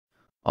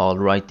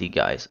Alrighty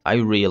guys, I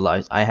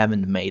realize I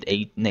haven't made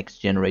a next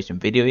generation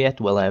video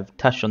yet. Well, I have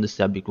touched on the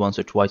subject once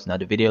or twice in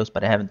other videos,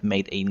 but I haven't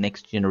made a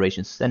next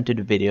generation centered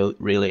video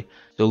really.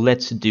 So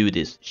let's do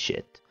this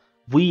shit.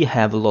 We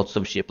have lots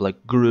of ship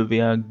like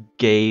Gruvia,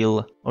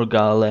 Gale,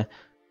 Orgale,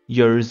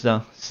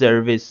 Urza,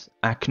 Service,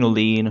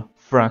 Acnoline,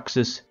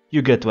 Fraxus,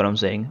 you get what I'm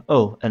saying.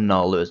 Oh, and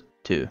Nalus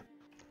too.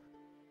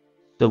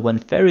 So when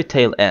Fairy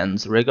Tail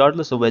ends,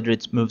 regardless of whether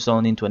it moves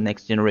on into a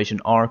next generation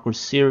arc or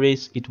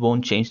series, it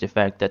won't change the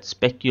fact that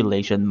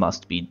speculation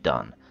must be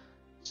done.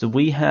 So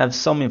we have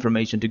some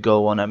information to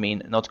go on, I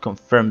mean not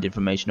confirmed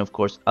information of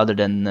course, other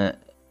than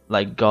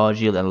like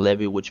Gargiel and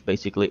Levi, which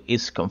basically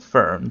is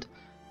confirmed.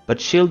 But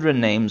children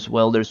names,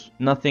 well, there's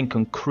nothing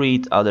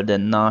concrete other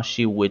than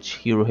Nashi, which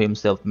Hiro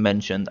himself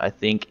mentioned. I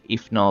think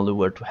if Nalu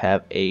were to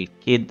have a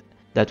kid,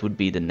 that would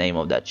be the name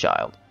of that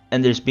child.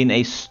 And there's been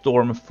a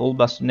Storm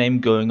Fullbuster name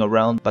going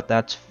around, but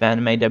that's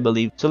fan-made I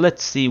believe. So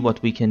let's see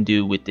what we can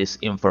do with this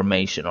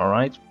information,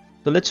 alright?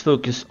 So let's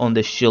focus on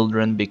the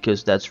children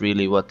because that's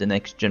really what the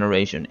next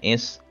generation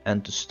is.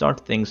 And to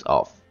start things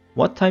off,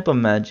 what type of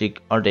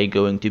magic are they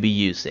going to be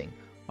using?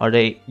 Are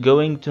they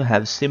going to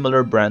have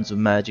similar brands of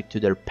magic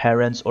to their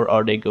parents, or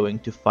are they going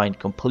to find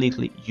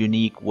completely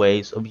unique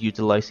ways of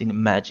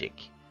utilizing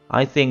magic?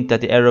 I think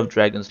that the era of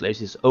Dragon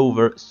Slayers is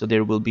over, so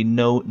there will be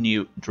no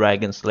new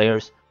Dragon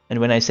Slayers. And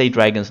when I say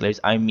Dragon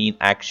Slayers, I mean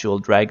actual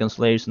Dragon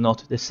Slayers,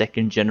 not the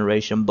second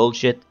generation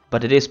bullshit.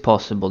 But it is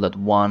possible that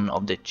one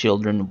of the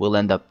children will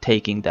end up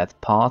taking that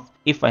path.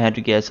 If I had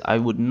to guess, I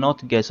would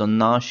not guess on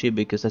Nashi,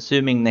 because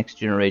assuming next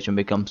generation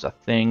becomes a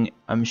thing,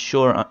 I'm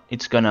sure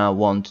it's gonna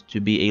want to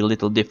be a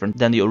little different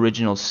than the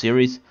original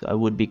series. I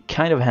would be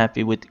kind of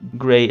happy with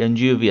Grey and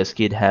Juvia's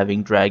kid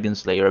having Dragon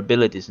Slayer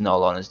abilities in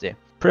all honesty.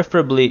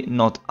 Preferably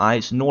not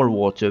ice nor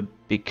water,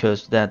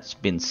 because that's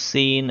been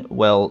seen,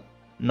 well,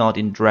 not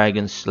in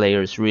Dragon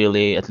Slayers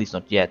really, at least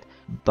not yet,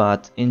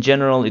 but in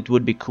general it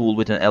would be cool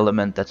with an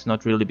element that's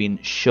not really been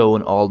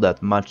shown all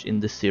that much in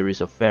the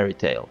series of Fairy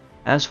Tail.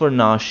 As for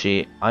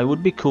Nashi, I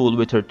would be cool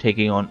with her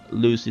taking on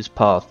Lucy's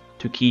path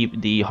to keep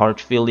the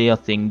Heartfilia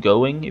thing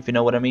going, if you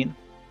know what I mean.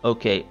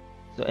 Okay,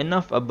 so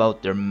enough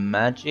about their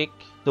magic.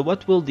 So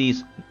what will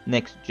these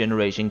next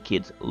generation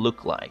kids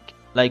look like?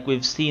 Like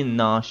we've seen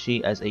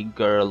Nashi as a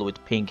girl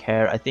with pink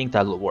hair, I think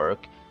that'll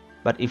work.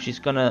 But if she's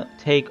gonna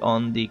take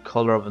on the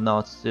color of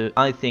Natsu,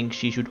 I think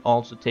she should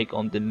also take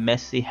on the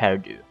messy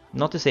hairdo.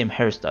 Not the same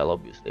hairstyle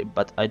obviously,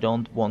 but I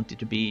don't want it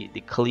to be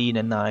the clean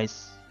and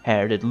nice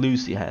hair that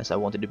Lucy has. I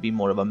want it to be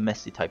more of a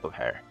messy type of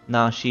hair.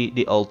 Nashi,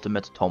 the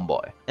ultimate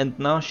tomboy. And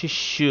Nashi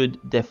should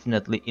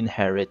definitely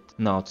inherit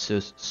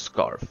Natsu's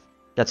scarf.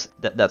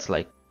 That's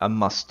like a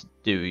must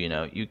do, you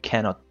know, you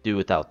cannot do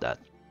without that.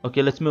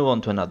 Okay, let's move on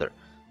to another.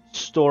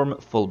 Storm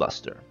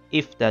Fullbuster.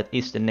 If that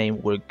is the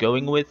name we're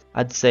going with,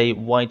 I'd say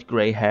white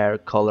grey hair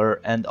color,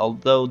 and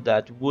although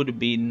that would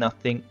be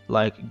nothing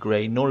like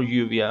Grey nor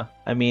Yuvia,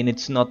 I mean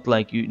it's not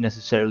like you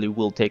necessarily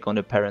will take on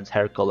the parents'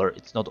 hair color,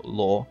 it's not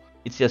law,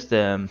 it's just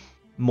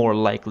more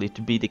likely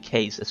to be the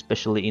case,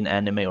 especially in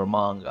anime or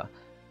manga.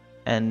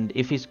 And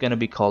if he's gonna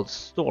be called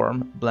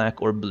Storm,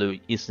 black or blue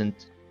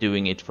isn't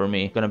doing it for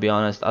me. Gonna be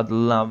honest, I'd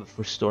love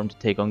for Storm to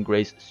take on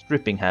Grey's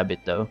stripping habit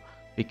though,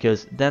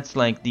 because that's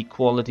like the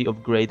quality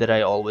of Grey that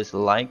I always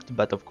liked,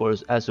 but of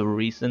course as of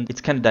recent it's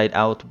kinda died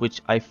out,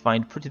 which I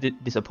find pretty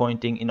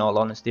disappointing in all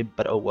honesty,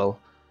 but oh well.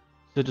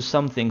 So to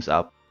sum things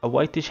up, a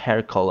whitish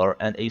hair color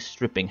and a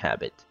stripping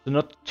habit. So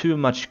not too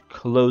much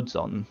clothes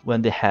on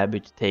when the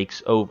habit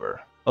takes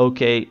over.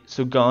 Okay,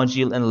 so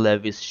Gargiel and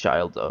Levi's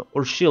child though,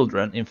 or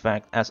children in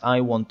fact, as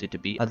I want it to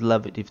be. I'd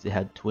love it if they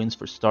had twins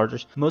for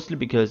starters, mostly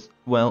because,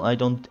 well, I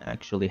don't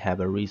actually have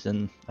a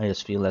reason, I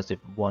just feel as if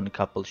one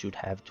couple should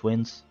have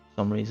twins.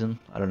 Some reason,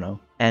 I don't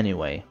know.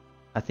 Anyway,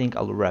 I think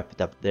I'll wrap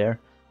it up there.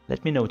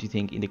 Let me know what you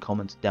think in the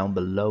comments down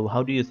below.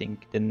 How do you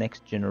think the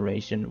next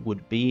generation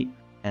would be,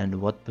 and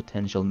what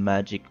potential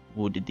magic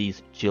would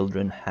these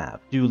children have?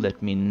 Do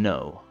let me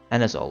know.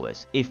 And as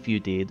always, if you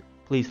did,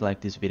 please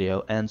like this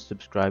video and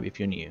subscribe if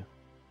you're new.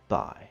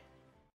 Bye.